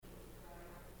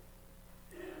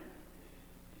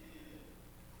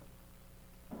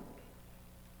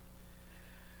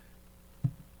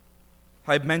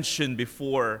I've mentioned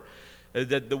before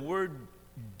that the word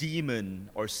demon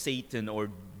or Satan or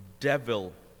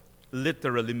devil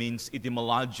literally means,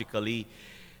 etymologically,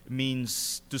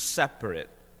 means to separate,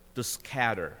 to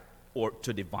scatter, or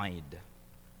to divide.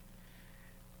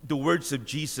 The words of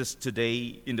Jesus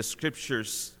today in the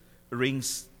scriptures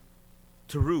rings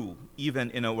true even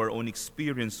in our own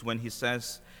experience when he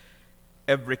says,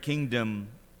 every kingdom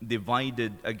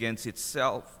divided against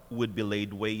itself would be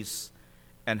laid waste,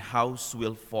 and house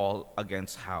will fall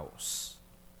against house.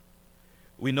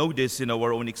 We know this in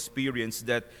our own experience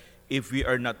that if we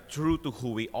are not true to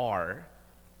who we are,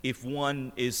 if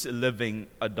one is living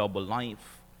a double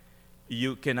life,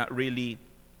 you cannot really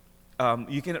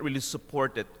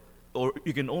support it, or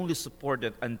you can only support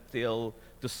it until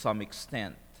to some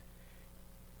extent.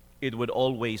 It would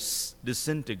always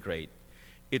disintegrate.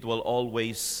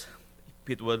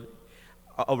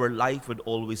 Our life would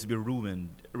always be ruined.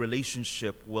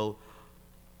 Relationship will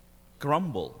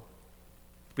crumble.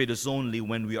 It is only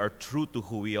when we are true to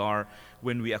who we are,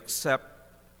 when we accept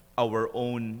our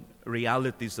own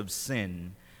realities of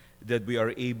sin, that we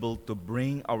are able to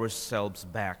bring ourselves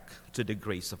back to the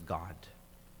grace of God.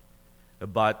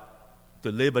 But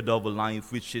to live a double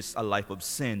life, which is a life of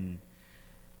sin,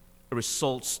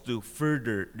 results to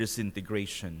further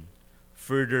disintegration,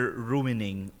 further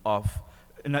ruining of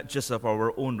not just of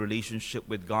our own relationship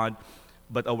with God,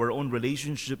 but our own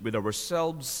relationship with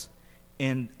ourselves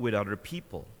and with other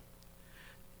people.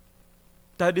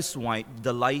 That is why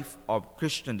the life of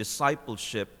Christian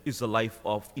discipleship is a life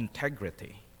of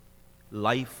integrity,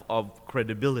 life of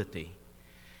credibility.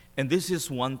 And this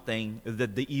is one thing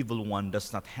that the evil one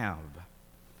does not have,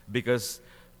 because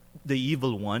the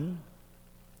evil one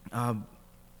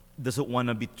doesn't want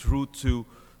to be true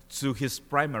to his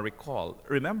primary call.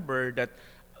 Remember that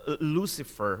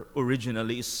Lucifer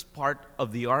originally is part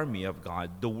of the army of God.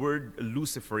 The word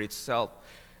Lucifer itself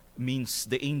means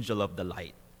the angel of the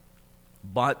light.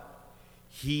 But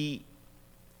he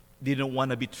didn't want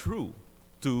to be true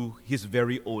to his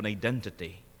very own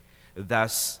identity.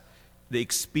 Thus, the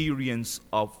experience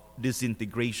of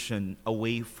disintegration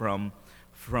away from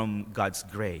God's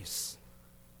grace.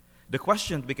 The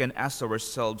question we can ask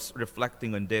ourselves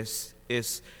reflecting on this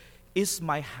is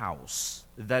my house,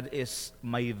 that is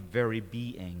my very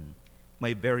being,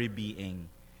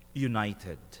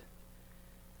 united?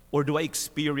 Or do I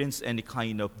experience any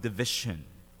kind of division?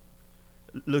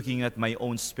 Looking at my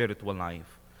own spiritual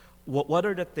life, what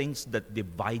are the things that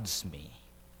divides me?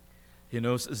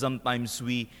 Sometimes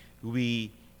we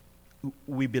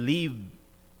believe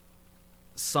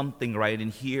something right in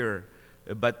here,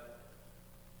 but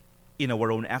in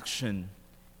our own action,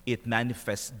 it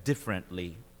manifests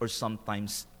differently, or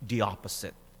sometimes the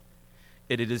opposite.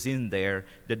 It is in there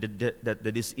that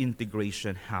this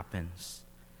integration happens.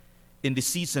 In the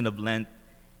season of Lent,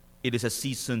 it is a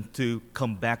season to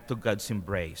come back to God's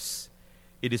embrace.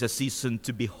 It is a season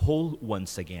to be whole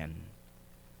once again.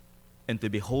 And to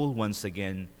be whole once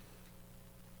again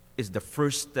is the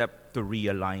first step to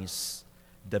realize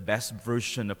the best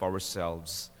version of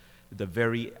ourselves, the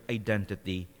very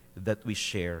identity that we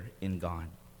share in God.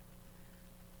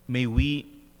 May we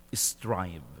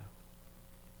strive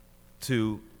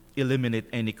to eliminate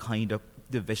any kind of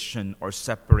division or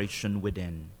separation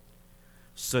within,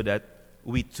 so that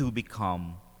we too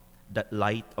become that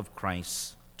light of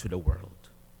Christ to the world.